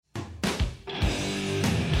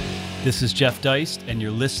This is Jeff Deist, and you're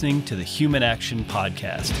listening to the Human Action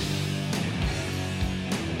Podcast.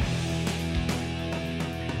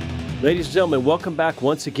 Ladies and gentlemen, welcome back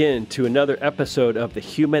once again to another episode of the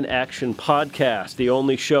Human Action Podcast, the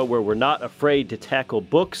only show where we're not afraid to tackle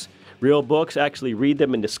books, real books, actually read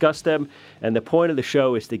them and discuss them. And the point of the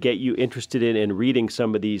show is to get you interested in and reading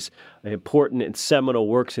some of these important and seminal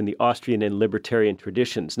works in the Austrian and libertarian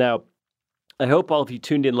traditions. Now, I hope all of you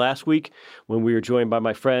tuned in last week when we were joined by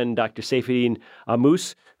my friend, Dr. Seyfedin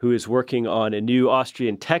Amus, who is working on a new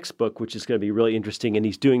Austrian textbook, which is going to be really interesting, and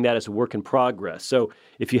he's doing that as a work in progress. So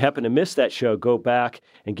if you happen to miss that show, go back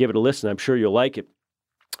and give it a listen. I'm sure you'll like it.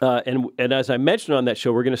 And as I mentioned on that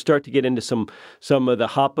show, we're going to start to get into some of the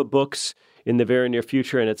Hoppe books in the very near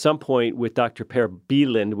future. And at some point with Dr. Per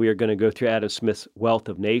Bieland, we are going to go through Adam Smith's Wealth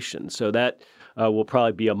of Nations. So that will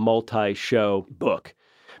probably be a multi-show book.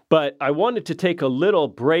 But I wanted to take a little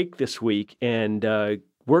break this week and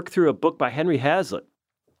work through a book by Henry Hazlitt.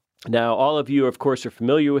 Now, all of you, of course, are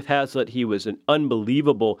familiar with Hazlitt. He was an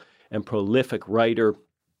unbelievable and prolific writer.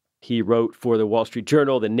 He wrote for the Wall Street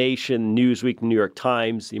Journal, The Nation, Newsweek, the New York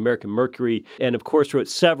Times, the American Mercury, and of course wrote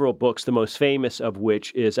several books, the most famous of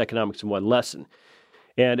which is Economics in One Lesson.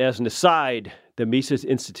 And as an aside, the Mises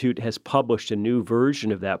Institute has published a new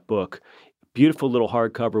version of that book. Beautiful little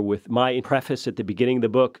hardcover with my preface at the beginning of the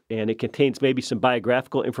book, and it contains maybe some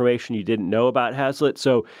biographical information you didn't know about Hazlitt.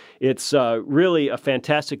 So it's really a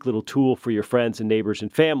fantastic little tool for your friends and neighbors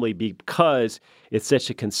and family because it's such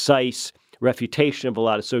a concise refutation of a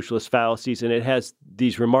lot of socialist fallacies, and it has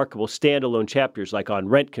these remarkable standalone chapters like on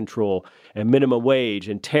rent control and minimum wage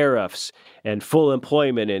and tariffs and full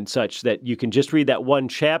employment and such that you can just read that one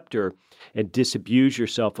chapter and disabuse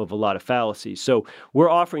yourself of a lot of fallacies. So we're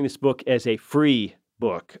offering this book as a free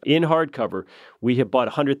book in hardcover. We have bought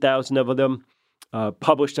 100,000 of them,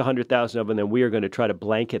 published 100,000 of them, and we are going to try to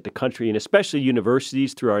blanket the country and especially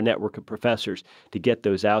universities through our network of professors to get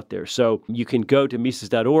those out there. So you can go to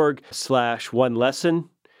Mises.org/one-lesson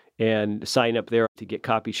and sign up there to get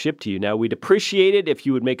copies shipped to you. Now, we'd appreciate it if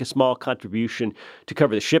you would make a small contribution to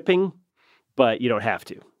cover the shipping, but you don't have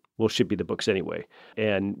to. We'll ship you the books anyway.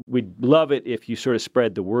 And we'd love it if you sort of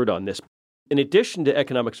spread the word on this. In addition to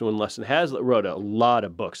Economics in One Lesson, Hazlitt wrote a lot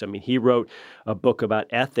of books. I mean, he wrote a book about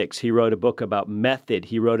ethics. He wrote a book about method.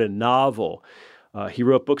 He wrote a novel. He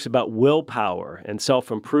wrote books about willpower and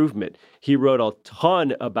self-improvement. He wrote a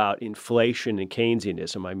ton about inflation and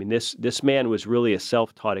Keynesianism. I mean, this man was really a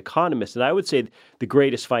self-taught economist, and I would say the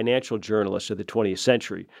greatest financial journalist of the 20th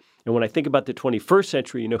century. And when I think about the 21st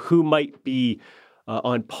century, who might be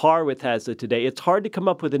on par with Hazlitt today, it's hard to come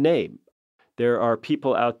up with a name. There are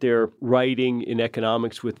people out there writing in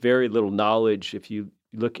economics with very little knowledge. If you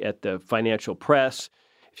look at the financial press,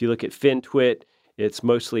 if you look at FinTwit, it's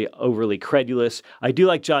mostly overly credulous. I do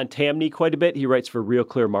like John Tamny quite a bit. He writes for Real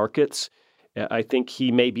Clear Markets. I think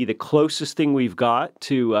he may be the closest thing we've got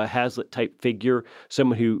to a Hazlitt-type figure,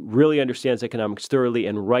 someone who really understands economics thoroughly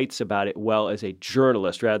and writes about it well as a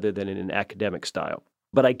journalist rather than in an academic style.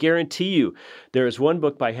 But I guarantee you there is one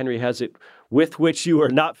book by Henry Hazlitt with which you are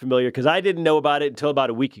not familiar because I didn't know about it until about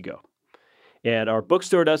a week ago. And our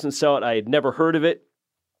bookstore doesn't sell it. I had never heard of it.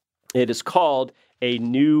 It is called A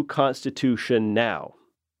New Constitution Now.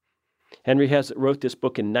 Henry Hazlitt wrote this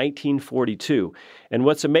book in 1942. And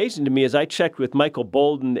what's amazing to me is I checked with Michael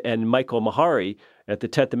Bolden and Michael Mahari at the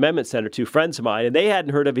 10th Amendment Center, two friends of mine, and they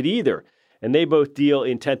hadn't heard of it either. And they both deal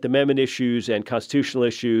in 10th Amendment issues and constitutional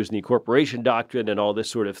issues and the incorporation doctrine and all this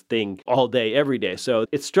sort of thing all day, every day. So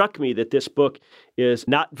it struck me that this book is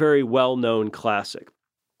not very well-known classic.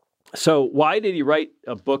 So why did he write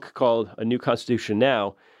a book called A New Constitution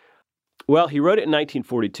Now? Well, he wrote it in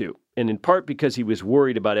 1942, and in part because he was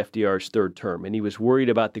worried about FDR's third term, and he was worried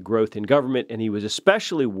about the growth in government, and he was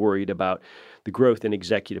especially worried about the growth in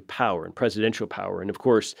executive power and presidential power. And of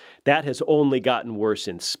course, that has only gotten worse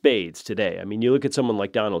in spades today. I mean, you look at someone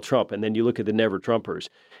like Donald Trump, and then you look at the Never Trumpers,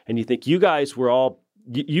 and you think you guys were all,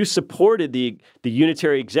 you supported the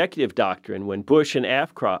unitary executive doctrine when Bush and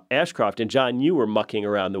Ashcroft and John Yoo were mucking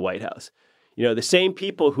around the White House. The same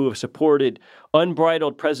people who have supported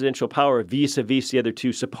unbridled presidential power vis-a-vis the other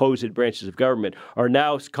two supposed branches of government are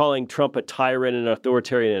now calling Trump a tyrant, an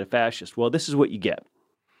authoritarian, and a fascist. Well, this is what you get.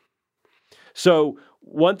 So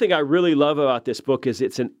one thing I really love about this book is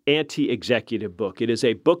it's an anti-executive book. It is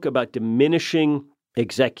a book about diminishing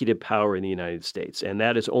executive power in the United States, and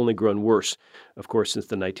that has only grown worse, of course, since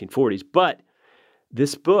the 1940s. But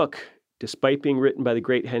this book, despite being written by the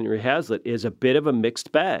great Henry Hazlitt, is a bit of a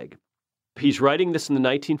mixed bag. He's writing this in the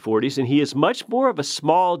 1940s, and he is much more of a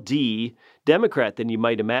small d Democrat than you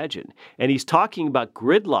might imagine. And he's talking about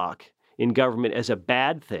gridlock in government as a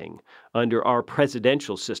bad thing under our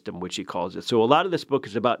presidential system, which he calls it. So a lot of this book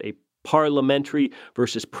is about a parliamentary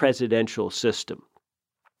versus presidential system.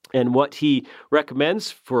 And what he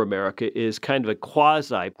recommends for America is kind of a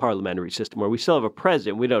quasi-parliamentary system where we still have a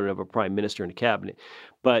president. We don't have a prime minister and a cabinet,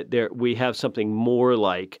 but we have something more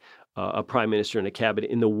like a prime minister and a cabinet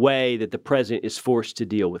in the way that the president is forced to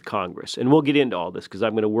deal with Congress. And we'll get into all this because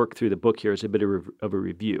I'm going to work through the book here as a bit of a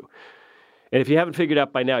review. And if you haven't figured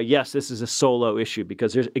out by now, yes, this is a solo issue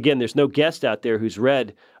because there's no guest out there who's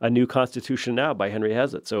read A New Constitution Now by Henry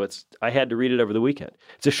Hazlitt. So I had to read it over the weekend.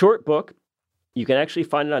 It's a short book. You can actually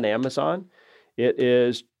find it on Amazon. It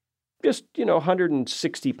is just,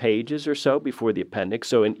 160 pages or so before the appendix,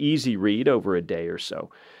 so an easy read over a day or so.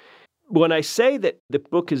 When I say that the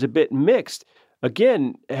book is a bit mixed,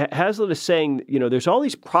 again, Hazlitt is saying, there's all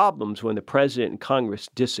these problems when the president and Congress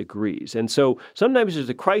disagrees. And so sometimes there's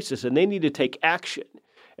a crisis and they need to take action.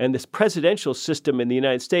 And this presidential system in the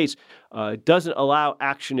United States doesn't allow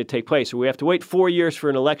action to take place. So we have to wait 4 years for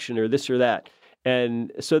an election or this or that.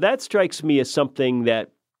 And so that strikes me as something that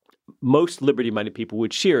most liberty-minded people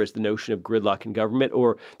would share, is the notion of gridlock in government,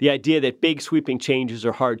 or the idea that big sweeping changes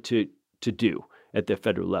are hard to do at the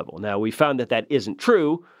federal level. Now, we found that isn't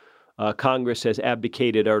true. Congress has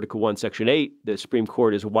abdicated Article 1, Section 8. The Supreme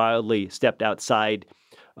Court has wildly stepped outside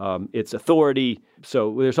its authority.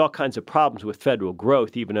 So there's all kinds of problems with federal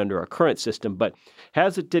growth, even under our current system. But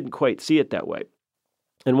Hazlitt didn't quite see it that way.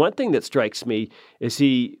 And one thing that strikes me is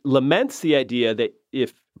he laments the idea that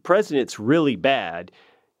if the president's really bad,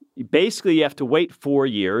 basically you have to wait 4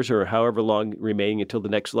 years or however long remaining until the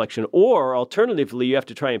next election, or alternatively, you have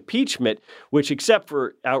to try impeachment, which, except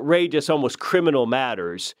for outrageous, almost criminal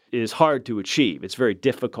matters, is hard to achieve. It's very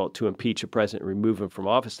difficult to impeach a president and remove him from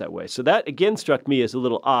office that way. So that, again, struck me as a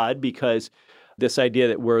little odd because this idea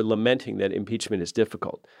that we're lamenting that impeachment is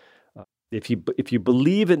difficult. If you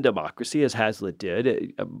believe in democracy, as Hazlitt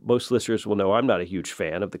did, most listeners will know I'm not a huge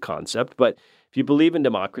fan of the concept, but if you believe in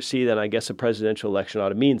democracy, then I guess a presidential election ought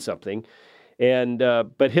to mean something. And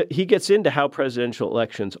but he gets into how presidential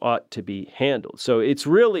elections ought to be handled. So it's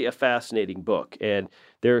really a fascinating book, and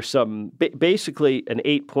there's basically an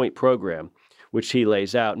 8-point program which he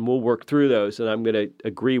lays out, and we'll work through those. And I'm going to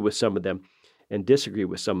agree with some of them and disagree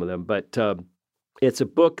with some of them, but. It's a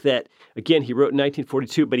book that, again, he wrote in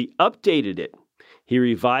 1942, but he updated it. He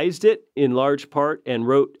revised it in large part and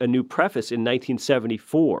wrote a new preface in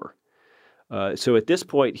 1974. So at this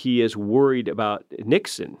point, he is worried about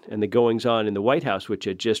Nixon and the goings-on in the White House, which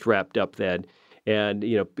had just wrapped up then, and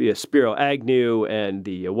Spiro Agnew and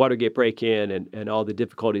the Watergate break-in and all the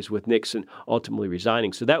difficulties with Nixon ultimately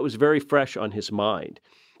resigning. So that was very fresh on his mind.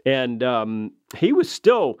 And he was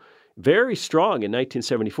still very strong in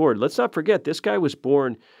 1974. Let's not forget, this guy was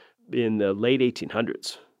born in the late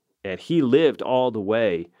 1800s, and he lived all the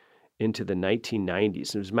way into the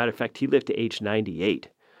 1990s. And as a matter of fact, he lived to age 98.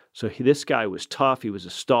 So this guy was tough. He was a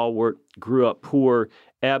stalwart, grew up poor,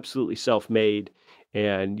 absolutely self-made.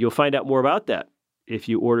 And you'll find out more about that if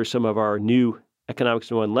you order some of our new Economics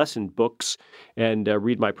in One Lesson books and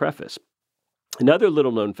read my preface. Another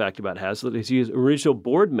little-known fact about Hazlitt is he was an original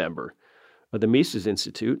board member of the Mises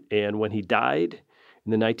Institute, and when he died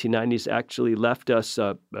in the 1990s, actually left us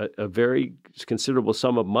a very considerable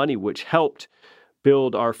sum of money, which helped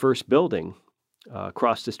build our first building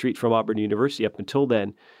across the street from Auburn University. Up until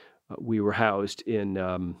then, we were housed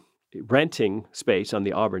in renting space on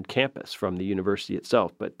the Auburn campus from the university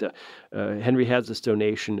itself. But Henry Hazlitt's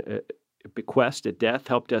donation, bequest at death,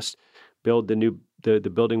 helped us build the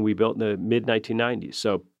building we built in the mid-1990s.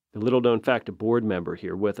 So a little-known fact, a board member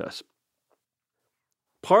here with us.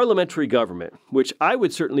 Parliamentary government, which I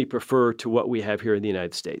would certainly prefer to what we have here in the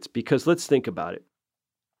United States, because let's think about it.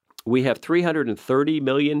 We have 330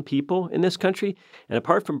 million people in this country, and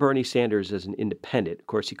apart from Bernie Sanders as an independent, of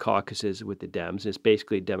course, he caucuses with the Dems and is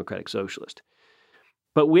basically a democratic socialist.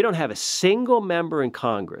 But we don't have a single member in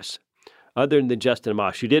Congress other than Justin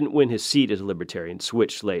Amash, who didn't win his seat as a libertarian,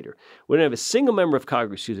 switched later. We don't have a single member of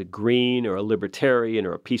Congress who's a Green or a Libertarian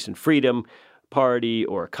or a Peace and Freedom Party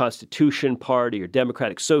or a Constitution Party or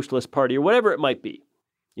Democratic Socialist Party or whatever it might be.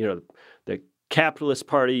 The Capitalist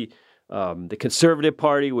Party, the Conservative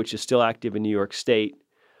Party, which is still active in New York State.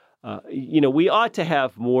 We ought to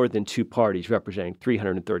have more than two parties representing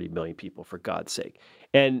 330 million people, for God's sake.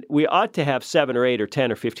 And we ought to have 7 or 8 or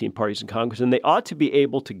 10 or 15 parties in Congress, and they ought to be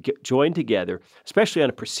able to join together, especially on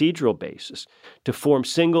a procedural basis, to form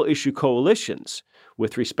single-issue coalitions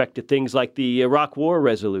with respect to things like the Iraq War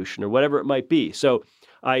resolution or whatever it might be. So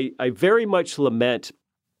I very much lament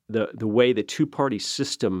the way the two-party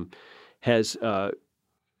system has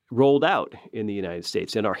rolled out in the United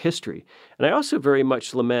States in our history. And I also very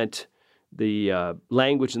much lament the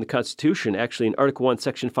language in the Constitution, actually in Article 1,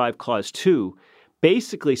 Section 5, Clause 2,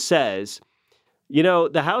 basically says,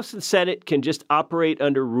 the House and Senate can just operate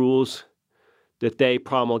under rules that they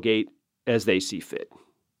promulgate as they see fit.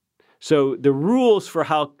 So the rules for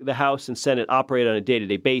how the House and Senate operate on a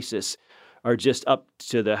day-to-day basis are just up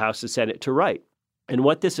to the House and Senate to write. And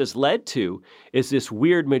what this has led to is this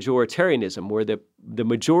weird majoritarianism where the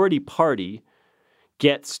majority party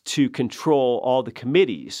gets to control all the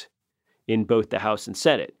committees in both the House and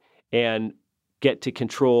Senate and get to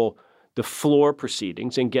control the floor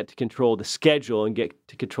proceedings and get to control the schedule and get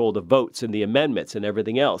to control the votes and the amendments and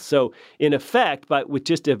everything else. So in effect, but with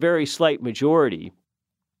just a very slight majority,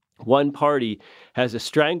 one party has a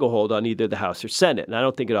stranglehold on either the House or Senate. And I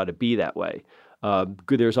don't think it ought to be that way.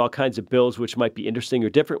 There's all kinds of bills which might be interesting or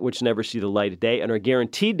different, which never see the light of day and are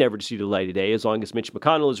guaranteed never to see the light of day as long as Mitch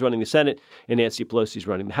McConnell is running the Senate and Nancy Pelosi is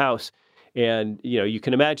running the House. And, you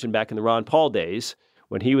can imagine back in the Ron Paul days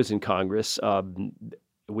when he was in Congress,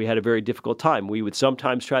 we had a very difficult time. We would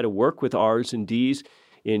sometimes try to work with R's and D's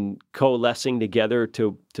in coalescing together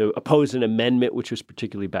to oppose an amendment which was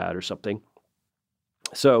particularly bad or something.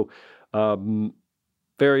 So,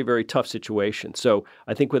 very, very tough situation. So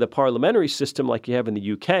I think with a parliamentary system like you have in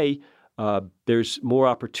the UK, there's more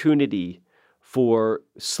opportunity for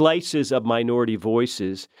slices of minority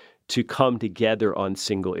voices to come together on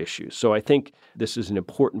single issues. So I think this is an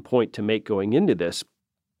important point to make going into this.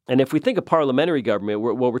 And if we think of parliamentary government,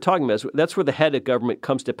 what we're talking about is that's where the head of government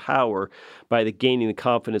comes to power by gaining the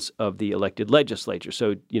confidence of the elected legislature.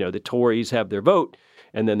 So, the Tories have their vote,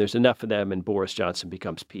 and then there's enough of them, and Boris Johnson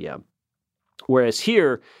becomes PM. Whereas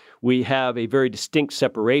here, we have a very distinct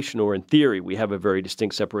separation, or in theory, we have a very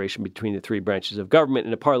distinct separation between the three branches of government.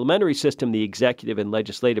 In a parliamentary system, the executive and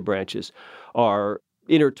legislative branches are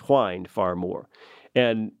intertwined far more.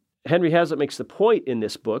 And Henry Hazlitt makes the point in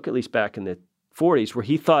this book, at least back in the 40s, where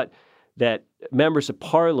he thought that members of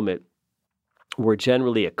parliament were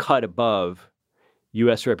generally a cut above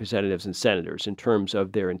U.S. representatives and senators in terms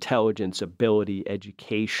of their intelligence, ability,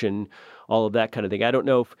 education, all of that kind of thing. I don't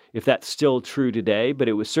know if that's still true today, but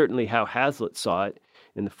it was certainly how Hazlitt saw it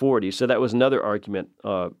in the 40s. So that was another argument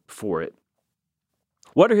for it.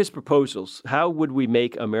 What are his proposals? How would we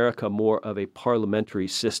make America more of a parliamentary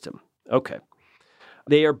system? Okay.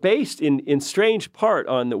 They are based in strange part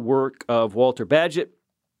on the work of Walter Bagehot,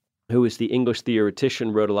 who is the English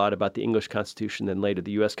theoretician, wrote a lot about the English Constitution, then later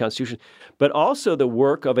the U.S. Constitution, but also the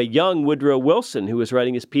work of a young Woodrow Wilson, who was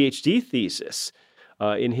writing his PhD thesis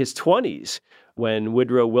in his 20s, when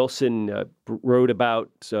Woodrow Wilson wrote about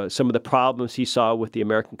some of the problems he saw with the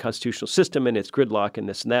American constitutional system and its gridlock and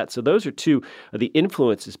this and that. So those are two of the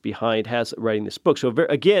influences behind Hazlitt writing this book. So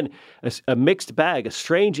again, a mixed bag, a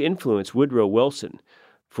strange influence, Woodrow Wilson,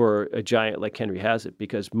 for a giant like Henry Hazlitt,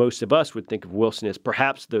 because most of us would think of Wilson as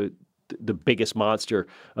perhaps the biggest monster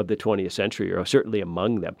of the 20th century, or certainly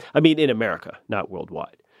among them. I mean, in America, not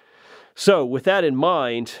worldwide. So with that in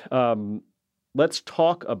mind, let's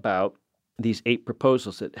talk about these 8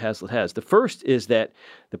 proposals that Hazlitt has. The first is that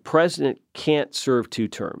the president can't serve 2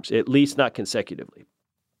 terms, at least not consecutively.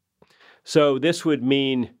 So this would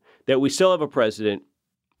mean that we still have a president,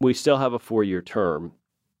 we still have a 4-year term,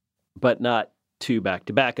 but not 2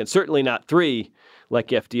 back-to-back, and certainly not 3 like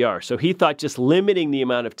FDR. So he thought just limiting the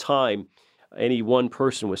amount of time any one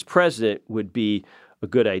person was president would be a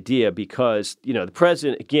good idea because, the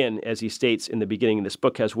president, again, as he states in the beginning of this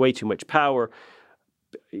book, has way too much power.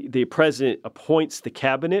 The president appoints the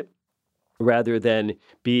cabinet rather than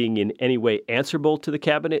being in any way answerable to the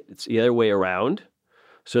cabinet. It's the other way around.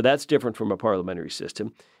 So that's different from a parliamentary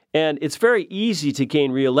system. And it's very easy to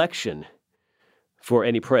gain re-election for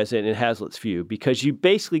any president in Hazlitt's view, because you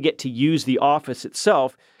basically get to use the office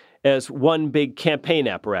itself as one big campaign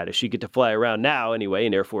apparatus. You get to fly around now anyway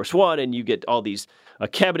in Air Force One, and you get all these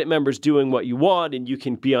cabinet members doing what you want, and you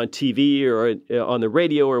can be on TV or on the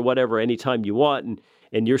radio or whatever anytime you want,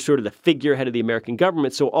 and you're sort of the figurehead of the American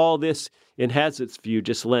government. So all this, in Hazlitt's view,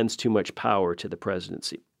 just lends too much power to the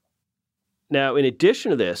presidency. Now, in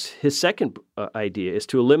addition to this, his second idea is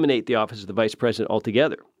to eliminate the office of the vice president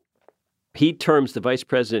altogether. He terms the vice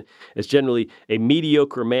president as generally a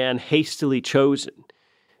mediocre man hastily chosen.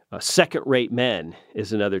 Second-rate men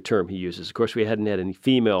is another term he uses. Of course, we hadn't had any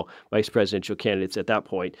female vice presidential candidates at that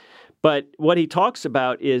point. But what he talks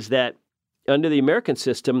about is that under the American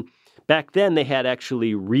system, back then they had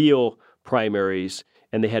actually real primaries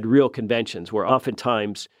and they had real conventions where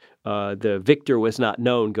oftentimes the victor was not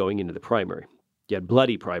known going into the primary. You had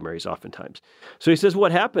bloody primaries oftentimes. So he says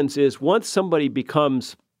what happens is once somebody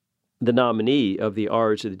becomes the nominee of the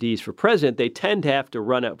R's or the D's for president, they tend to have to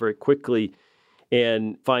run out very quickly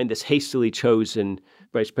and find this hastily chosen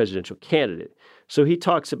vice presidential candidate. So he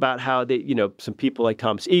talks about how some people like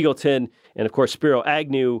Thomas Eagleton and, of course, Spiro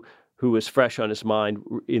Agnew, who was fresh on his mind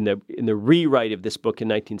in the rewrite of this book in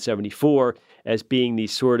 1974, as being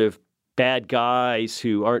these sort of bad guys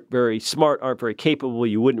who aren't very smart, aren't very capable.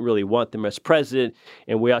 You wouldn't really want them as president,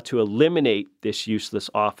 and we ought to eliminate this useless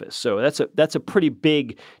office. So that's a pretty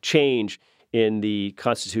big change in the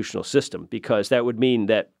constitutional system, because that would mean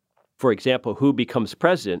that, for example, who becomes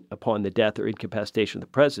president upon the death or incapacitation of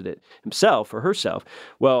the president himself or herself?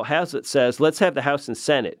 Well, Hazlitt says, let's have the House and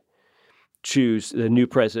Senate choose the new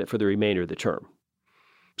president for the remainder of the term.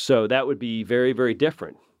 So that would be very, very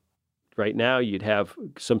different. Right now, you'd have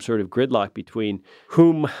some sort of gridlock between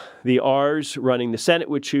whom the R's running the Senate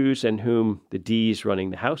would choose and whom the D's running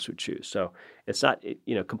the House would choose. So it's not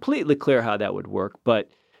completely clear how that would work, but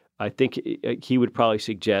I think he would probably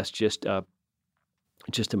suggest just a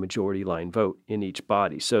majority line vote in each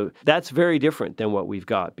body. So that's very different than what we've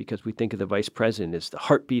got, because we think of the vice president as the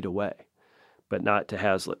heartbeat away, but not to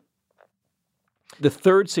Hazlitt. The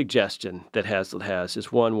third suggestion that Hazlitt has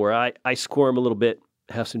is one where I squirm a little bit,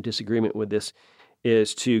 have some disagreement with this,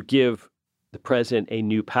 is to give the president a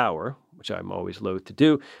new power, which I'm always loath to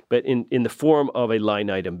do, but in the form of a line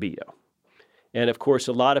item veto. And of course,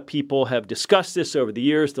 a lot of people have discussed this over the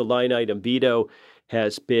years. The line item veto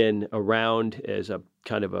has been around as a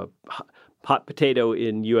kind of a hot potato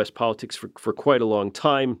in U.S. politics for quite a long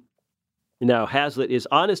time. Now, Hazlitt is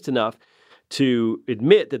honest enough to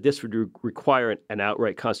admit that this would require an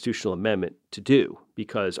outright constitutional amendment to do,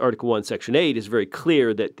 because Article 1, Section 8 is very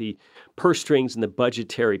clear that the purse strings and the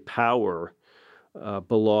budgetary power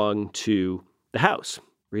belong to the House,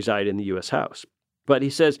 reside in the U.S. House. But he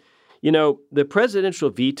says, the presidential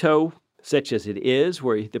veto, such as it is,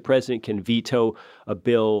 where the president can veto a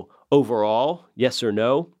bill overall, yes or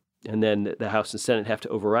no, and then the House and Senate have to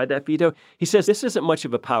override that veto. He says this isn't much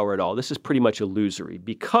of a power at all. This is pretty much illusory,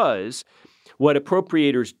 because what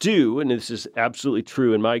appropriators do, and this is absolutely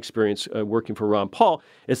true in my experience working for Ron Paul,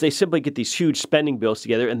 is they simply get these huge spending bills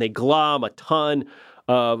together and they glom a ton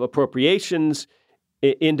of appropriations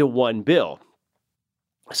into one bill.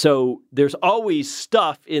 So there's always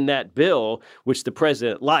stuff in that bill which the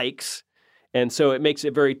president likes, and so it makes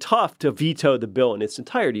it very tough to veto the bill in its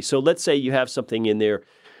entirety. So let's say you have something in there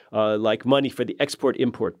like money for the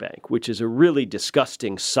Export-Import Bank, which is a really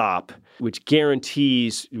disgusting sop, which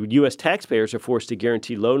guarantees U.S. taxpayers are forced to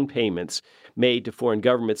guarantee loan payments made to foreign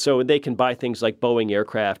governments so they can buy things like Boeing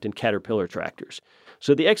aircraft and Caterpillar tractors.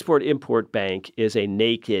 So the Export-Import Bank is a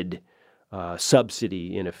naked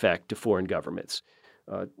subsidy, in effect, to foreign governments.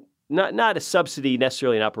 Not a subsidy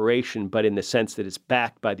necessarily in operation, but in the sense that it's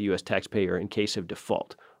backed by the U.S. taxpayer in case of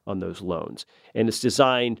default on those loans. And it's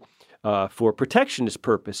designed for protectionist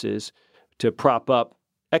purposes to prop up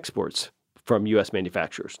exports from U.S.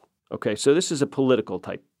 manufacturers. Okay, so this is a political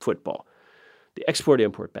type football. The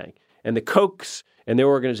Export-Import Bank and the Kochs and their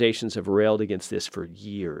organizations have railed against this for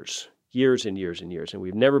years and years and years, and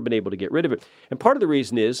we've never been able to get rid of it. And part of the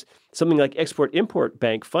reason is something like Export-Import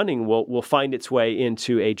Bank funding will find its way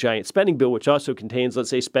into a giant spending bill, which also contains, let's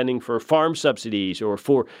say, spending for farm subsidies or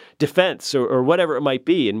for defense or whatever it might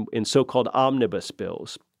be in so-called omnibus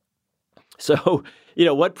bills. So,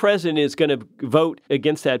 what president is going to vote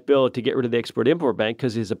against that bill to get rid of the Export-Import Bank?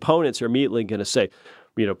 Because his opponents are immediately going to say,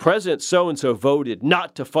 President so-and-so voted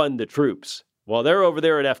not to fund the troops. Well, they're over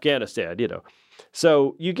there in Afghanistan,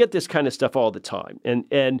 So you get this kind of stuff all the time.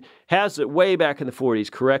 And Hazlitt, way back in the 40s,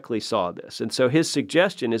 correctly saw this. And so his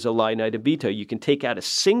suggestion is a line item veto. You can take out a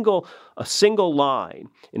single line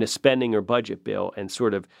in a spending or budget bill and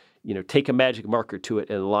sort of, take a magic marker to it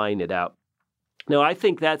and line it out. Now, I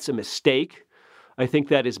think that's a mistake. I think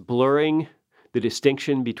that is blurring the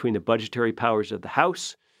distinction between the budgetary powers of the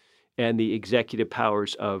House and the executive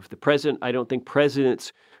powers of the president. I don't think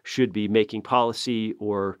presidents should be making policy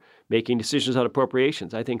or making decisions on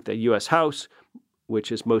appropriations. I think the U.S. House,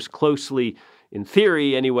 which is most closely, in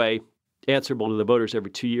theory anyway, answerable to the voters every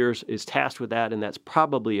 2 years, is tasked with that, and that's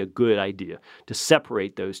probably a good idea to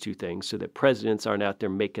separate those two things so that presidents aren't out there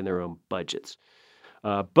making their own budgets.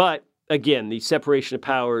 But again, the separation of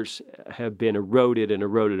powers have been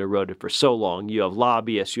eroded for so long. You have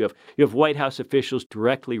lobbyists, you have White House officials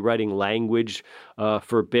directly writing language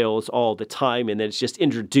for bills all the time, and then it's just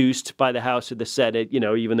introduced by the House or the Senate,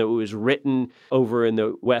 even though it was written over in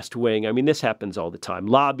the West Wing. I mean, this happens all the time.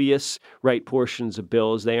 Lobbyists write portions of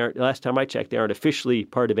bills. Last time I checked, they aren't officially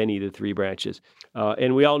part of any of the three branches.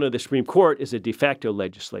 And we all know the Supreme Court is a de facto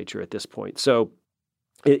legislature at this point. So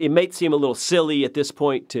It might seem a little silly at this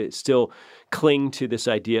point to still cling to this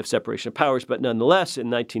idea of separation of powers, but nonetheless, in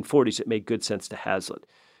the 1940s, it made good sense to Hazlitt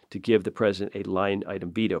to give the president a line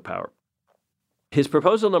item veto power. His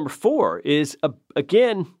proposal number 4 is,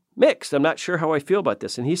 again, mixed. I'm not sure how I feel about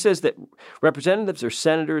this. And he says that representatives or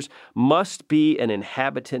senators must be an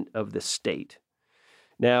inhabitant of the state.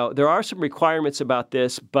 Now, there are some requirements about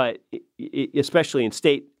this, but especially in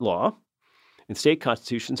state law, in state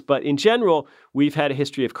constitutions. But in general, we've had a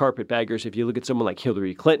history of carpetbaggers. If you look at someone like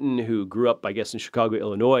Hillary Clinton, who grew up, I guess, in Chicago,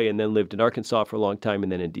 Illinois, and then lived in Arkansas for a long time,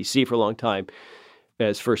 and then in D.C. for a long time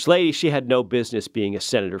as First Lady, she had no business being a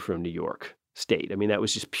senator from New York State. I mean, that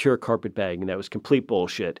was just pure carpetbagging. That was complete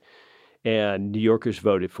bullshit. And New Yorkers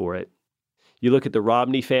voted for it. You look at the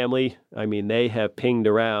Romney family. I mean, they have pinged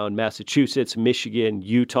around Massachusetts, Michigan,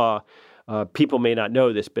 Utah. People may not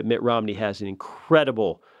know this, but Mitt Romney has an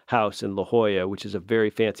incredible house in La Jolla, which is a very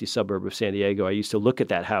fancy suburb of San Diego. I used to look at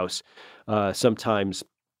that house sometimes,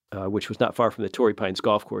 which was not far from the Torrey Pines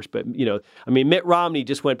golf course. But, Mitt Romney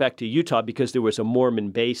just went back to Utah because there was a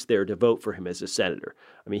Mormon base there to vote for him as a senator.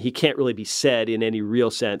 I mean, he can't really be said in any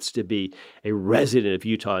real sense to be a resident of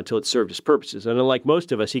Utah until it served his purposes. And unlike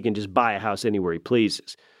most of us, he can just buy a house anywhere he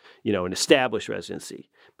pleases, an established residency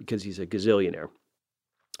because he's a gazillionaire.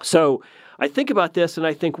 So I think about this and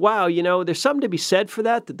I think, wow, there's something to be said for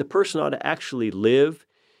that the person ought to actually live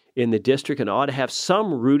in the district and ought to have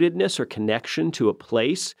some rootedness or connection to a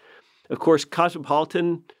place. Of course,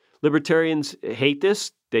 cosmopolitan libertarians hate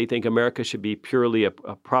this. They think America should be purely a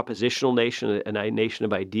propositional nation, a nation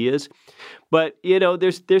of ideas. But,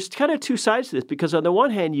 there's kind of two sides to this because on the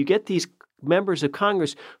one hand, you get these members of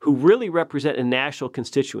Congress who really represent a national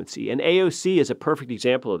constituency. And AOC is a perfect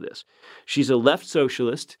example of this. She's a left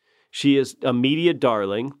socialist. She is a media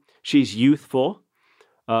darling. She's youthful,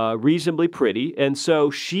 reasonably pretty. And so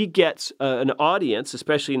she gets an audience,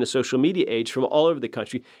 especially in the social media age, from all over the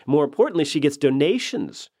country. More importantly, she gets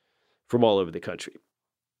donations from all over the country.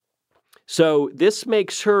 So this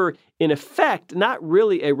makes her, in effect, not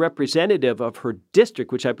really a representative of her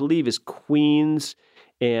district, which I believe is Queens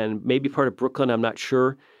and maybe part of Brooklyn, I'm not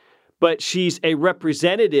sure. But she's a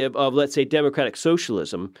representative of, let's say, democratic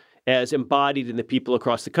socialism as embodied in the people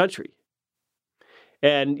across the country.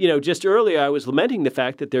 And, just earlier I was lamenting the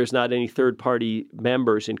fact that there's not any third-party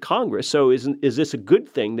members in Congress. So is this a good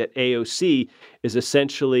thing that AOC is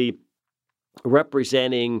essentially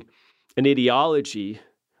representing an ideology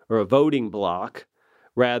or a voting bloc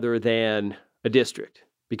rather than a district?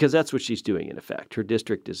 Because that's what she's doing, in effect. Her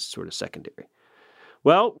district is sort of secondary.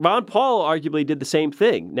 Well, Ron Paul arguably did the same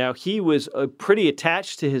thing. Now, he was pretty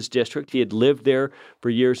attached to his district. He had lived there for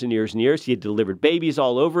years and years and years. He had delivered babies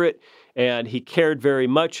all over it, and he cared very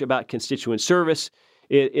much about constituent service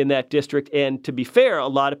in that district. And to be fair, a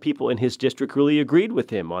lot of people in his district really agreed with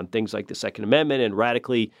him on things like the Second Amendment and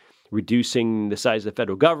radically reducing the size of the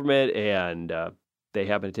federal government, and they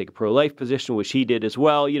happen to take a pro-life position, which he did as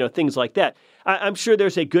well, things like that. I'm sure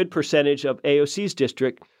there's a good percentage of AOC's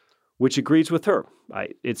district which agrees with her.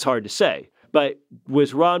 It's hard to say. But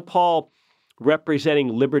was Ron Paul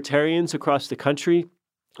representing libertarians across the country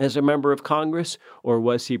as a member of Congress, or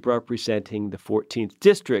was he representing the 14th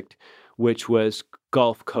District, which was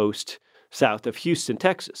Gulf Coast south of Houston,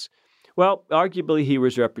 Texas? Well, arguably he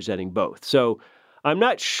was representing both. So I'm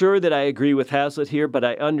not sure that I agree with Hazlitt here, but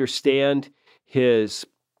I understand his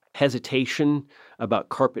hesitation about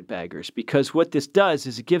carpetbaggers, because what this does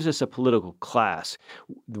is it gives us a political class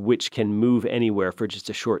which can move anywhere for just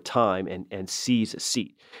a short time and seize a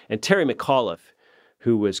seat. And Terry McAuliffe,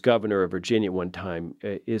 who was governor of Virginia one time,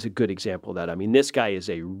 is a good example of that. I mean, this guy is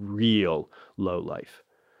a real lowlife,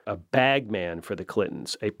 a bagman for the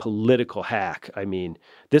Clintons, a political hack. I mean,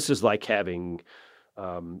 this is like having,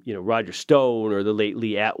 Roger Stone or the late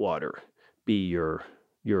Lee Atwater be your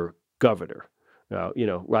governor.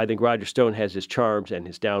 I think Roger Stone has his charms and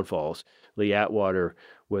his downfalls. Lee Atwater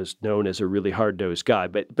was known as a really hard-nosed guy.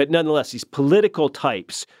 But nonetheless, these political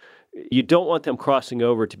types, you don't want them crossing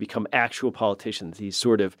over to become actual politicians, these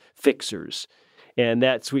sort of fixers. And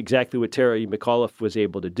that's exactly what Terry McAuliffe was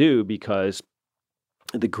able to do, because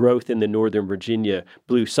the growth in the Northern Virginia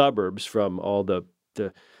blue suburbs from all the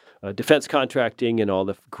defense contracting and all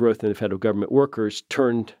the growth in the federal government workers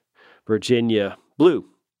turned Virginia blue.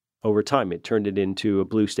 Over time, it turned it into a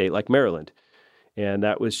blue state like Maryland. And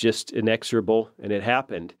that was just inexorable, and it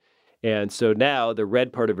happened. And so now the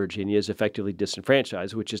red part of Virginia is effectively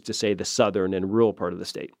disenfranchised, which is to say the southern and rural part of the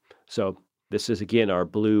state. So this is, again, our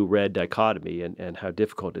blue-red dichotomy and how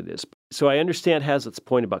difficult it is. So I understand Hazlitt's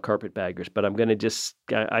point about carpetbaggers, but I'm going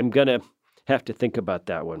to have to think about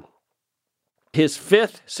that one. His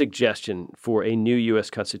fifth suggestion for a new U.S.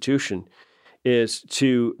 Constitution is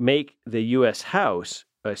to make the U.S. House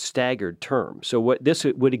a staggered term. So what this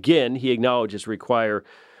would, again, he acknowledges, require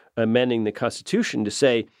amending the Constitution to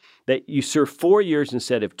say that you serve 4 years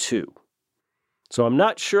instead of 2. So I'm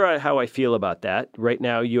not sure how I feel about that. Right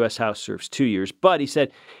now, U.S. House serves 2 years. But he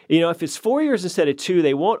said, if it's 4 years instead of 2,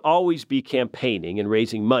 they won't always be campaigning and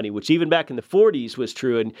raising money, which even back in the 40s was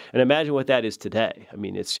true. And imagine what that is today. I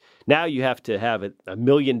mean, it's now you have to have $1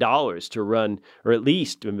 million to run, or at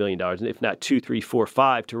least $1 million, if not 2, 3, 4,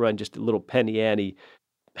 5, to run just a little penny ante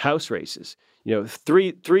House races. $3 or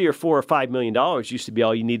 $4 or $5 million used to be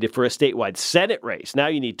all you needed for a statewide Senate race. Now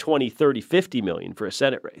you need 20, 30, 50 million for a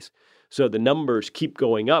Senate race. So the numbers keep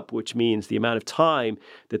going up, which means the amount of time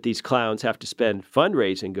that these clowns have to spend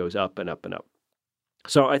fundraising goes up and up and up.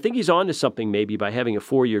 So I think he's on to something maybe by having a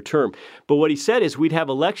 4-year term. But what he said is we'd have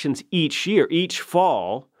elections each year. Each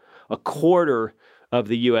fall, a quarter of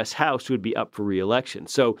the U.S. House would be up for re-election.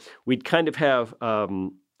 So we'd kind of have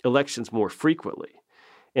elections more frequently.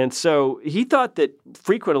 And so he thought that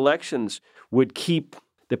frequent elections would keep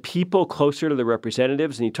the people closer to the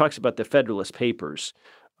representatives. And he talks about the Federalist Papers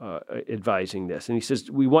advising this. And he says,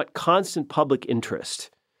 we want constant public interest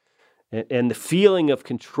and the feeling of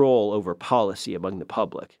control over policy among the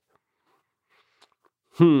public.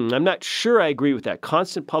 I'm not sure I agree with that.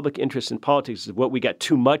 Constant public interest in politics is what we got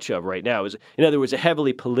too much of right now. In other words, a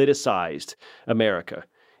heavily politicized America.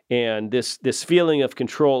 And this feeling of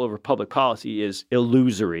control over public policy is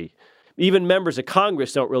illusory. Even members of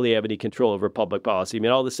Congress don't really have any control over public policy. I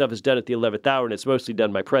mean, all this stuff is done at the 11th hour, and it's mostly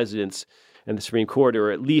done by presidents and the Supreme Court,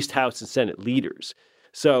 or at least House and Senate leaders.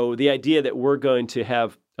 So the idea that we're going to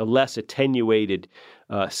have a less attenuated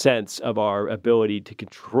sense of our ability to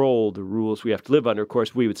control the rules we have to live under, of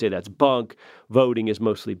course, we would say that's bunk. Voting is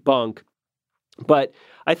mostly bunk. But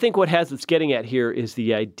I think what Hazlitt's getting at here is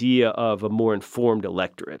the idea of a more informed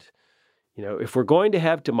electorate. If we're going to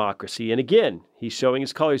have democracy, and again, he's showing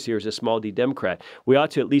his colors here as a small d Democrat, we ought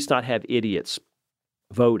to at least not have idiots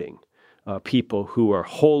voting, people who are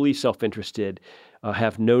wholly self-interested,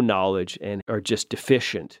 have no knowledge, and are just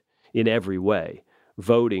deficient in every way,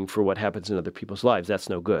 voting for what happens in other people's lives. That's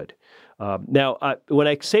no good. Now, when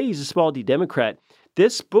I say he's a small d Democrat,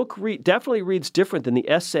 this book definitely reads different than the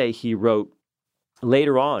essay he wrote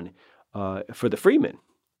later on for the Freeman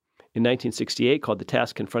in 1968 called The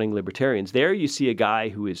Task Confronting Libertarians. There you see a guy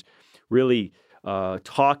who is really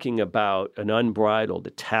talking about an unbridled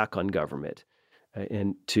attack on government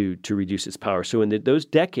and to reduce its power. So in those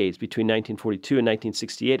decades between 1942 and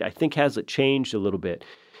 1968, I think Hazlitt changed a little bit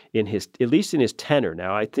at least in his tenor.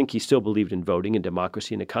 Now, I think he still believed in voting and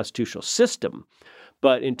democracy and a constitutional system,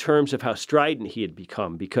 but in terms of how strident he had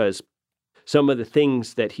become, because some of the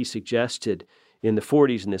things that he suggested in the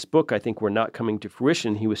 40s in this book, I think, were not coming to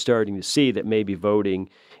fruition. He was starting to see that maybe voting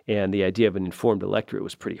and the idea of an informed electorate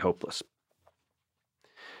was pretty hopeless.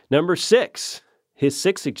 Number 6, his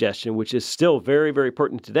sixth suggestion, which is still very, very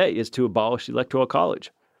pertinent today, is to abolish the Electoral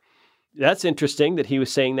College. That's interesting that he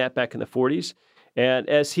was saying that back in the 40s. And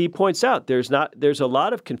as he points out, there's a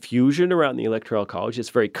lot of confusion around the Electoral College. It's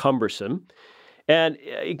very cumbersome. And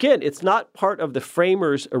again, it's not part of the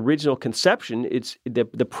framers' original conception. It's the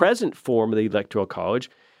present form of the Electoral College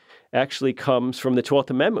actually comes from the 12th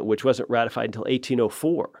Amendment, which wasn't ratified until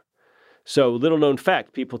 1804. So little known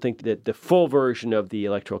fact, people think that the full version of the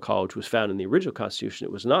Electoral College was found in the original Constitution.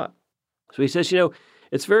 It was not. So he says,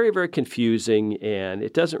 it's very, very confusing, and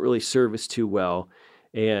it doesn't really serve us too well.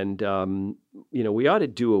 And, we ought to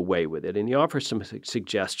do away with it. And he offers some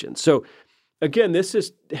suggestions. So again, this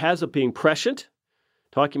is Hazlitt being prescient,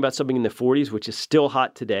 talking about something in the 40s, which is still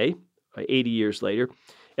hot today, 80 years later.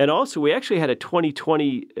 And also, we actually had a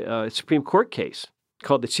 2020 Supreme Court case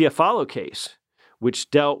called the Chiafalo case,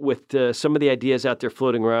 which dealt with some of the ideas out there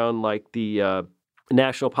floating around, like the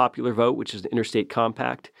National Popular Vote, which is an interstate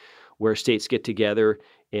compact, where states get together,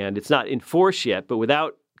 and it's not in force yet, but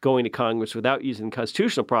without going to Congress, without using the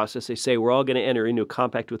constitutional process, they say we're all going to enter into a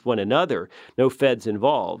compact with one another, no feds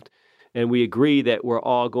involved. And we agree that we're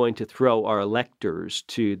all going to throw our electors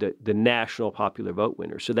to the national popular vote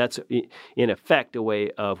winner. So that's, in effect, a way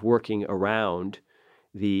of working around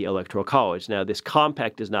the Electoral College. Now, this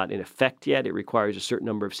compact is not in effect yet. It requires a certain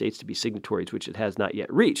number of states to be signatories, which it has not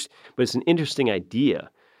yet reached. But it's an interesting idea.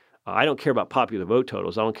 I don't care about popular vote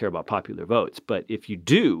totals. I don't care about popular votes. But if you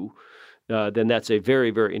do, then that's a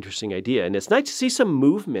very, very interesting idea. And it's nice to see some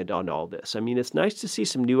movement on all this. I mean, it's nice to see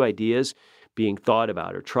some new ideas being thought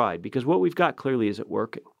about or tried, because what we've got clearly isn't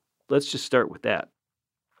working. Let's just start with that.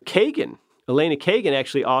 Elena Kagan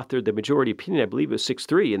actually authored the majority opinion, I believe it was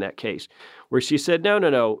 6-3 in that case, where she said, no,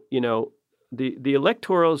 the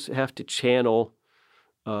electorals have to channel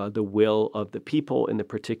the will of the people in the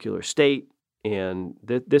particular state, and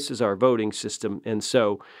this is our voting system. And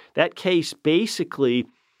so that case basically,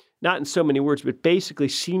 not in so many words, but basically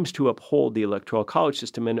seems to uphold the Electoral College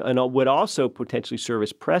system and would also potentially serve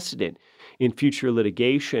as precedent in future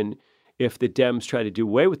litigation if the Dems try to do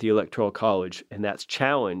away with the Electoral College and that's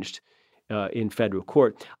challenged in federal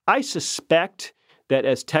court. I suspect that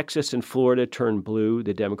as Texas and Florida turn blue,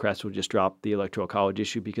 the Democrats will just drop the Electoral College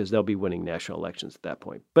issue because they'll be winning national elections at that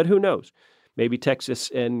point. But who knows? Maybe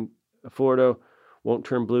Texas and Florida won't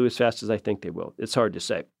turn blue as fast as I think they will. It's hard to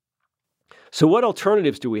say. So what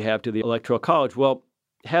alternatives do we have to the Electoral College? Well,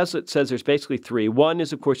 Hazlitt says there's basically three. One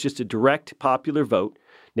is, of course, just a direct popular vote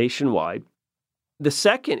nationwide. The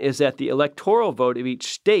second is that the electoral vote of each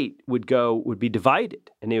state would be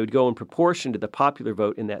divided, and they would go in proportion to the popular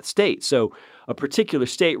vote in that state. So a particular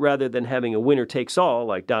state, rather than having a winner takes all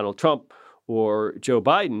like Donald Trump or Joe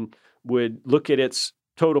Biden, would look at its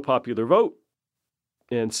total popular vote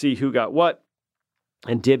and see who got what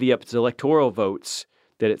and divvy up its electoral votes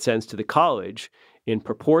that it sends to the college in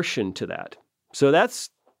proportion to that. So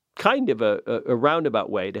that's kind of a roundabout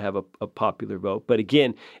way to have a popular vote. But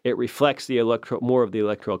again, it reflects more of the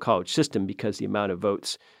Electoral College system because the amount of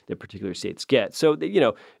votes that particular states get. So,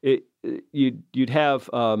 you'd have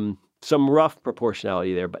some rough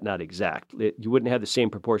proportionality there, but not exact. You wouldn't have the same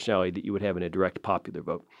proportionality that you would have in a direct popular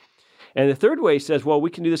vote. And the third way says, well,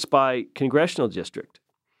 we can do this by congressional district.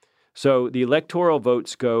 So the electoral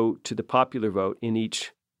votes go to the popular vote in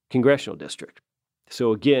each congressional district.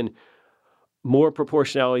 So again, more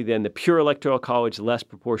proportionality than the pure Electoral College, less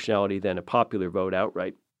proportionality than a popular vote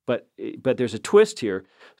outright. But there's a twist here.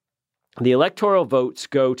 The electoral votes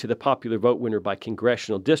go to the popular vote winner by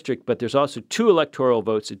congressional district, but there's also two electoral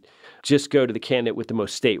votes that just go to the candidate with the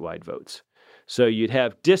most statewide votes. So you'd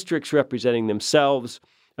have districts representing themselves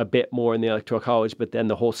a bit more in the Electoral College, but then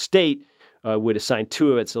the whole state would assign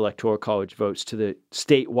two of its Electoral College votes to the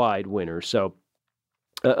statewide winner. So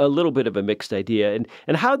a little bit of a mixed idea.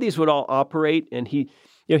 And how these would all operate, and he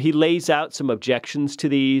lays out some objections to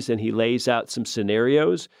these, and he lays out some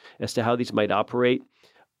scenarios as to how these might operate.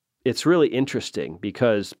 It's really interesting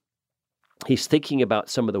because he's thinking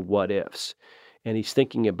about some of the what-ifs, and he's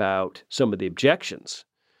thinking about some of the objections.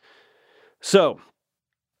 So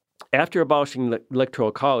after abolishing the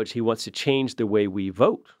Electoral College, he wants to change the way we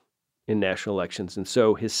vote in national elections. And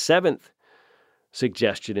so his seventh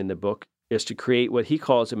suggestion in the book is to create what he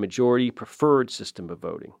calls a majority-preferred system of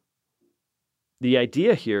voting. The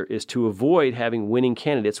idea here is to avoid having winning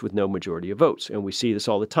candidates with no majority of votes. And we see this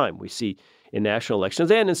all the time. We see in national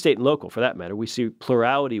elections and in state and local, for that matter, we see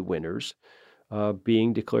plurality winners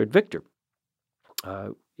being declared victor.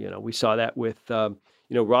 We saw that with,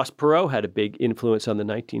 Ross Perot had a big influence on the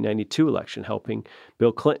 1992 election, helping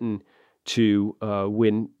Bill Clinton to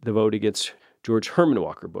win the vote against George Herman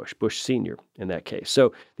Walker Bush Sr. in that case.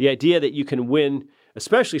 So the idea that you can win,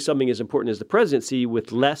 especially something as important as the presidency,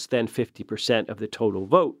 with less than 50% of the total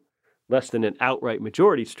vote, less than an outright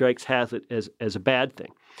majority, strikes Hazlitt as a bad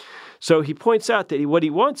thing. So he points out that what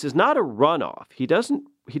he wants is not a runoff. He doesn't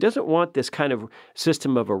want this kind of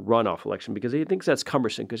system of a runoff election because he thinks that's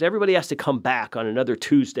cumbersome because everybody has to come back on another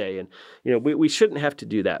Tuesday, and we shouldn't have to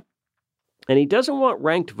do that. And he doesn't want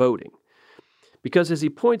ranked voting. Because as he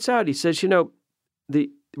points out, he says, the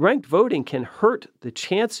ranked voting can hurt the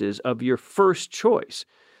chances of your first choice.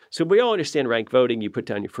 So we all understand ranked voting. You put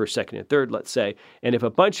down your first, second, and third, let's say. And if a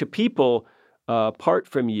bunch of people apart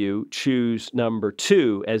from you choose number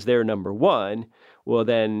two as their number one, well,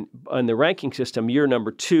 then on the ranking system, your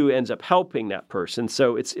number two ends up helping that person.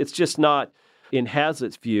 So it's just not, in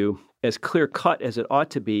Hazlitt's view, as clear-cut as it ought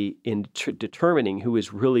to be in determining who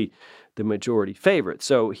is really the majority favorite.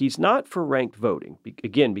 So he's not for ranked voting,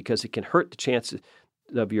 again, because it can hurt the chances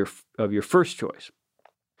of your first choice.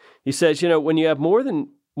 He says, when you have more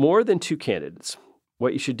than two candidates,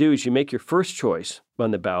 what you should do is you make your first choice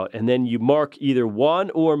on the ballot, and then you mark either one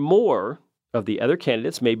or more of the other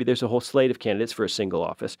candidates. Maybe there's a whole slate of candidates for a single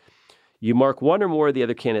office. You mark one or more of the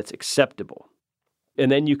other candidates acceptable,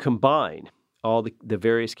 and then you combine all the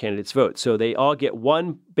various candidates' votes. So they all get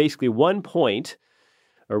basically 1 point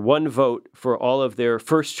or one vote for all of their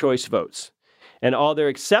first choice votes. And all their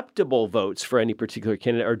acceptable votes for any particular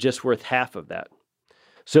candidate are just worth half of that.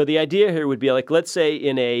 So the idea here would be like, let's say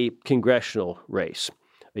in a congressional race,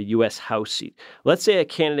 a U.S. House seat, let's say a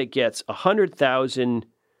candidate gets 100,000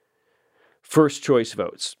 first choice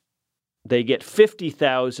votes. They get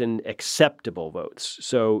 50,000 acceptable votes.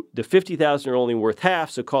 So the 50,000 are only worth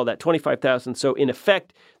half, so call that 25,000. So in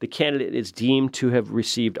effect, the candidate is deemed to have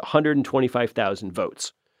received 125,000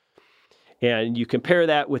 votes. And you compare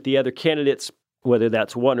that with the other candidates, whether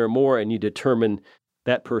that's one or more, and you determine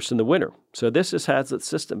that person the winner. So this is Hazlitt's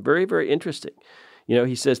system. Very, very interesting.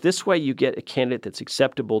 He says this way you get a candidate that's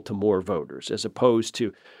acceptable to more voters, as opposed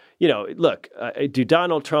to, look, do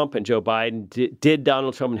Donald Trump and Joe Biden, did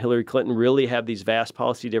Donald Trump and Hillary Clinton really have these vast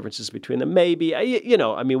policy differences between them? Maybe.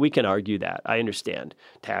 We can argue that. I understand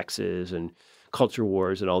taxes and culture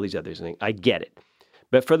wars and all these other things. I get it.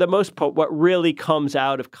 But for the most part, what really comes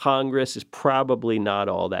out of Congress is probably not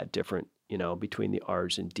all that different, between the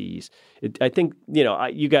R's and D's. I think,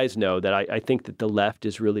 you guys know that I think that the left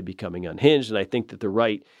is really becoming unhinged, and I think that the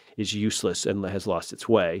right is useless and has lost its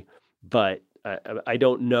way. But I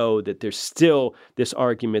don't know that there's still this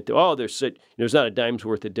argument that, there's not a dime's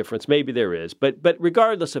worth of difference. Maybe there is. But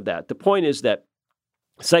regardless of that, the point is that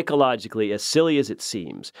psychologically, as silly as it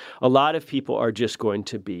seems, a lot of people are just going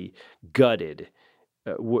to be gutted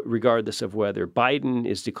regardless of whether Biden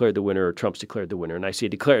is declared the winner or Trump's declared the winner. And I say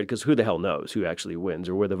declared because who the hell knows who actually wins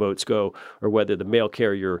or where the votes go or whether the mail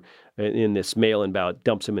carrier in this mail-in ballot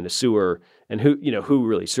dumps them in a sewer and who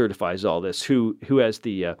really certifies all this, who has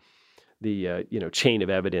the chain of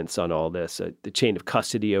evidence on all this, the chain of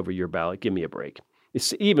custody over your ballot. Give me a break.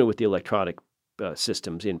 It's even with the electronic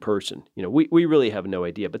systems in person. We really have no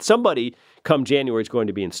idea. But somebody come January is going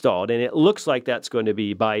to be installed, and it looks like that's going to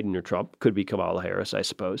be Biden or Trump. Could be Kamala Harris, I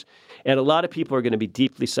suppose. And a lot of people are going to be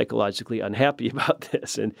deeply psychologically unhappy about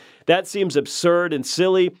this. And that seems absurd and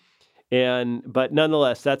silly. But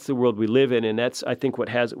nonetheless, that's the world we live in. And that's, I think, what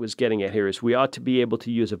Hazlitt was getting at here is we ought to be able to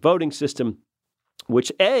use a voting system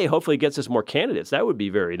which A, hopefully gets us more candidates. That would be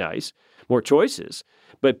very nice, more choices.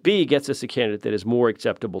 But B, gets us a candidate that is more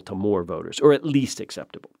acceptable to more voters, or at least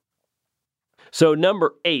acceptable. So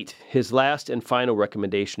number 8, his last and final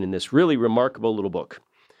recommendation in this really remarkable little book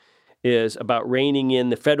is about reining in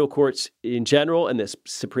the federal courts in general and the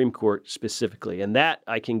Supreme Court specifically. And that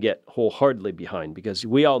I can get wholeheartedly behind because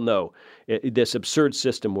we all know this absurd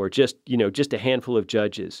system where just a handful of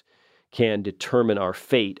judges can determine our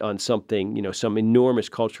fate on something, some enormous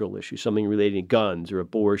cultural issue, something relating to guns or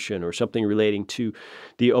abortion or something relating to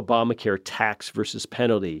the Obamacare tax versus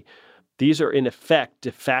penalty. These are, in effect,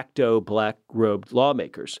 de facto black-robed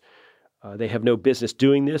lawmakers. They have no business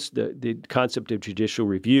doing this. The concept of judicial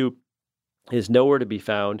review is nowhere to be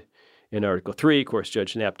found in Article 3. Of course,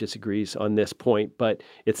 Judge Knapp disagrees on this point, but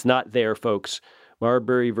it's not there, folks.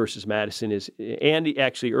 Marbury versus Madison is, and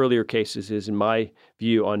actually earlier cases is, in my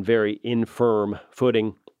view, on very infirm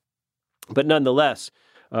footing. But nonetheless,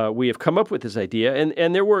 we have come up with this idea,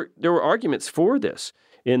 and there were arguments for this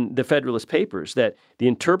in the Federalist Papers, that the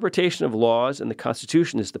interpretation of laws and the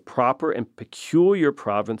Constitution is the proper and peculiar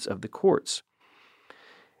province of the courts.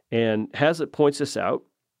 And Hazlitt points this out,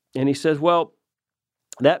 and he says, well,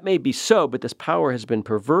 that may be so, but this power has been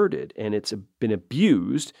perverted, and it's been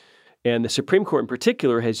abused. And the Supreme Court in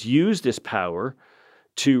particular has used this power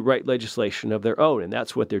to write legislation of their own, and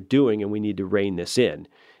that's what they're doing, and we need to rein this in.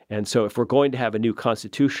 And so if we're going to have a new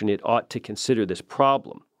constitution, it ought to consider this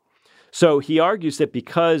problem. So he argues that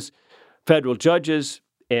because federal judges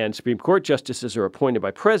and Supreme Court justices are appointed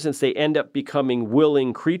by presidents, they end up becoming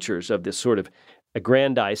willing creatures of this sort of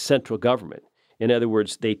aggrandized central government. In other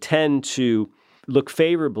words, they tend to look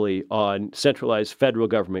favorably on centralized federal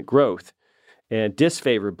government growth and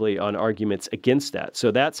disfavorably on arguments against that. So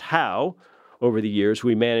that's how, over the years,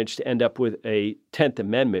 we managed to end up with a 10th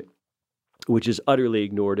Amendment, which is utterly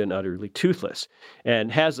ignored and utterly toothless. And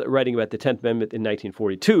Hazlitt writing about the 10th Amendment in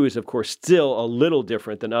 1942 is, of course, still a little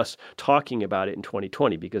different than us talking about it in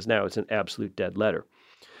 2020, because now it's an absolute dead letter.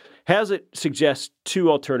 Hazlitt suggests two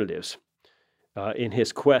alternatives in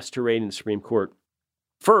his quest to rein in the Supreme Court.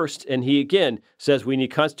 First, and he again says we need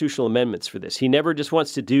constitutional amendments for this. He never just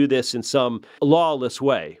wants to do this in some lawless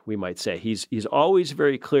way, we might say. He's always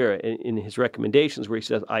very clear in his recommendations where he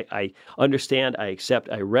says, I understand, I accept,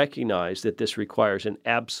 I recognize that this requires an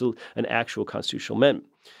actual constitutional amendment.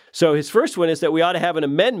 So his first one is that we ought to have an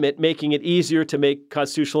amendment making it easier to make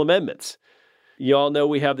constitutional amendments. You all know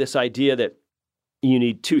we have this idea that you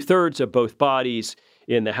need 2/3 of both bodies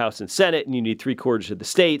in the House and Senate, and you need 3/4 of the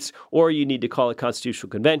states, or you need to call a constitutional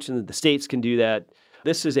convention. The states can do that.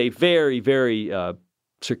 This is a very, very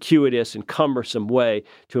circuitous and cumbersome way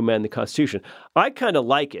to amend the Constitution. I kind of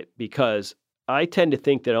like it because I tend to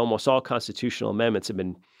think that almost all constitutional amendments have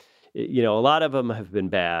been, a lot of them have been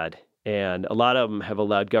bad, and a lot of them have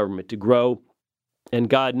allowed government to grow. And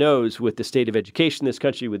God knows, with the state of education in this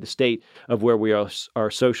country, with the state of where we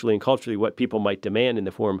are socially and culturally, what people might demand in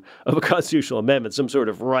the form of a constitutional amendment, some sort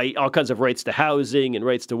of right, all kinds of rights to housing and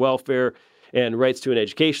rights to welfare and rights to an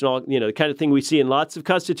education, the kind of thing we see in lots of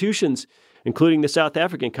constitutions including the South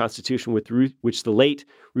African Constitution, which the late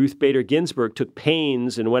Ruth Bader Ginsburg took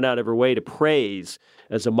pains and went out of her way to praise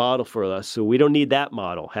as a model for us. So we don't need that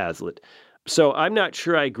model, Hazlitt. So I'm not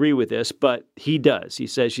sure I agree with this, but he does. He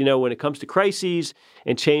says, when it comes to crises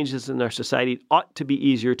and changes in our society, it ought to be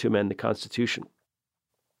easier to amend the Constitution.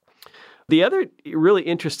 The other really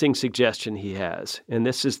interesting suggestion he has, and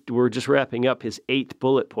we're just wrapping up his 8th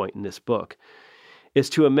bullet point in this book, is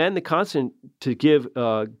to amend the Constitution to give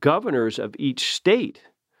governors of each state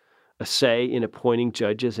a say in appointing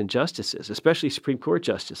judges and justices, especially Supreme Court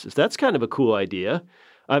justices. That's kind of a cool idea.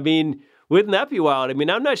 I mean, wouldn't that be wild? I mean,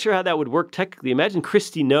 I'm not sure how that would work technically. Imagine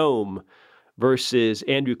Kristi Noem versus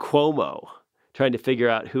Andrew Cuomo trying to figure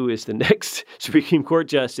out who is the next Supreme Court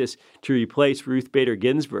justice to replace Ruth Bader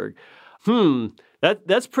Ginsburg.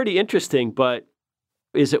 That's pretty interesting, but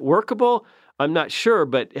is it workable? I'm not sure,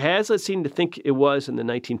 but Hazlitt seemed to think it was in the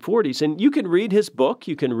 1940s. And you can read his book,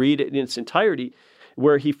 you can read it in its entirety,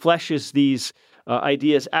 where he fleshes these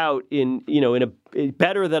ideas out in a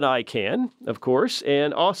better than I can, of course,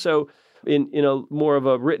 and also in a more of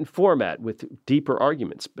a written format with deeper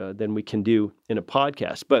arguments than we can do in a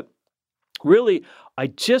podcast. But really, I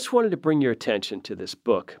just wanted to bring your attention to this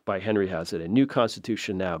book by Henry Hazlitt, A New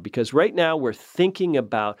Constitution Now, because right now we're thinking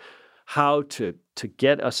about how to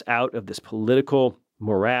get us out of this political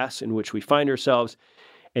morass in which we find ourselves.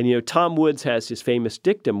 And, Tom Woods has his famous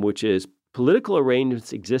dictum, which is political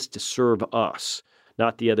arrangements exist to serve us,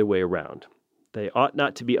 not the other way around. They ought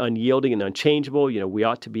not to be unyielding and unchangeable. We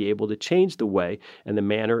ought to be able to change the way and the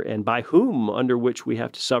manner and by whom under which we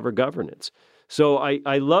have to suffer governance. So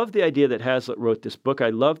I love the idea that Hazlitt wrote this book. I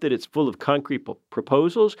love that it's full of concrete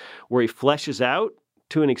proposals where he fleshes out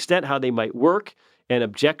to an extent how they might work and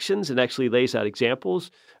objections and actually lays out examples.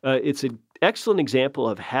 It's an excellent example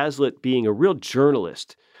of Hazlitt being a real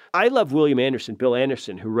journalist. I love William Anderson, Bill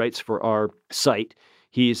Anderson, who writes for our site.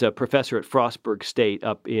 He's a professor at Frostburg State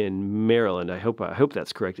up in Maryland. I hope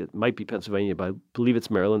that's correct. It might be Pennsylvania, but I believe it's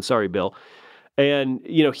Maryland. Sorry, Bill. And,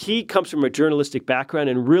 he comes from a journalistic background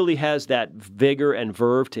and really has that vigor and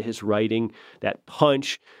verve to his writing, that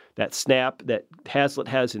punch, that snap that Hazlitt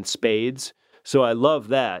has in spades. So I love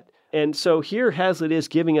that. And so here Hazlitt is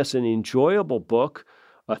giving us an enjoyable book,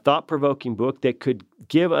 a thought-provoking book that could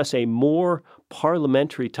give us a more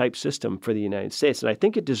parliamentary type system for the United States. And I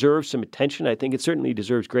think it deserves some attention. I think it certainly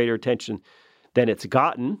deserves greater attention than it's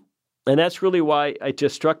gotten. And that's really why it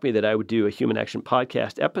just struck me that I would do a Human Action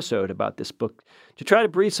podcast episode about this book to try to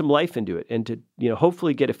breathe some life into it and to,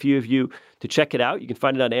 hopefully get a few of you to check it out. You can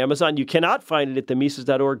find it on Amazon. You cannot find it at the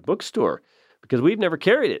Mises.org bookstore because we've never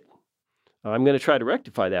carried it. I'm going to try to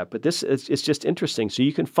rectify that, but it's just interesting. So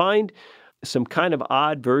you can find some kind of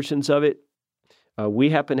odd versions of it.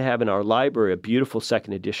 We happen to have in our library a beautiful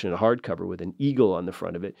second edition, a hardcover with an eagle on the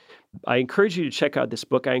front of it. I encourage you to check out this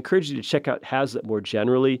book. I encourage you to check out Hazlitt more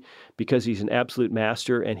generally because he's an absolute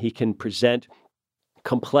master and he can present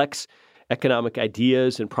complex economic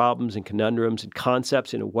ideas and problems and conundrums and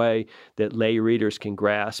concepts in a way that lay readers can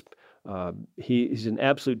grasp. He's an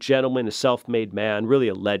absolute gentleman, a self-made man, really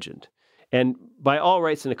a legend. And by all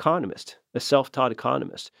rights, an economist, a self-taught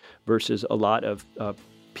economist, versus a lot of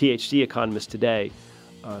PhD economists today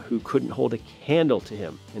who couldn't hold a candle to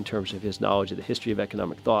him in terms of his knowledge of the history of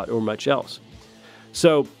economic thought or much else.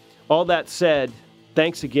 So all that said,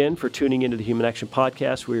 thanks again for tuning into the Human Action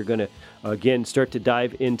Podcast. We're going to, again, start to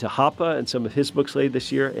dive into Hoppe and some of his books later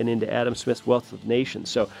this year and into Adam Smith's Wealth of Nations.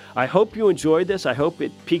 So I hope you enjoyed this. I hope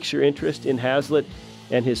it piques your interest in Hazlitt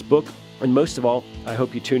and his book. And most of all, I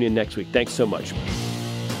hope you tune in next week. Thanks so much.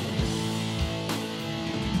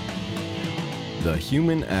 The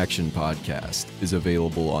Human Action Podcast is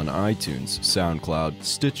available on iTunes, SoundCloud,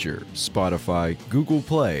 Stitcher, Spotify, Google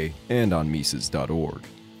Play, and on Mises.org.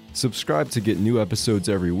 Subscribe to get new episodes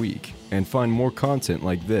every week and find more content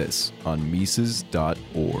like this on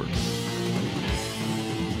Mises.org.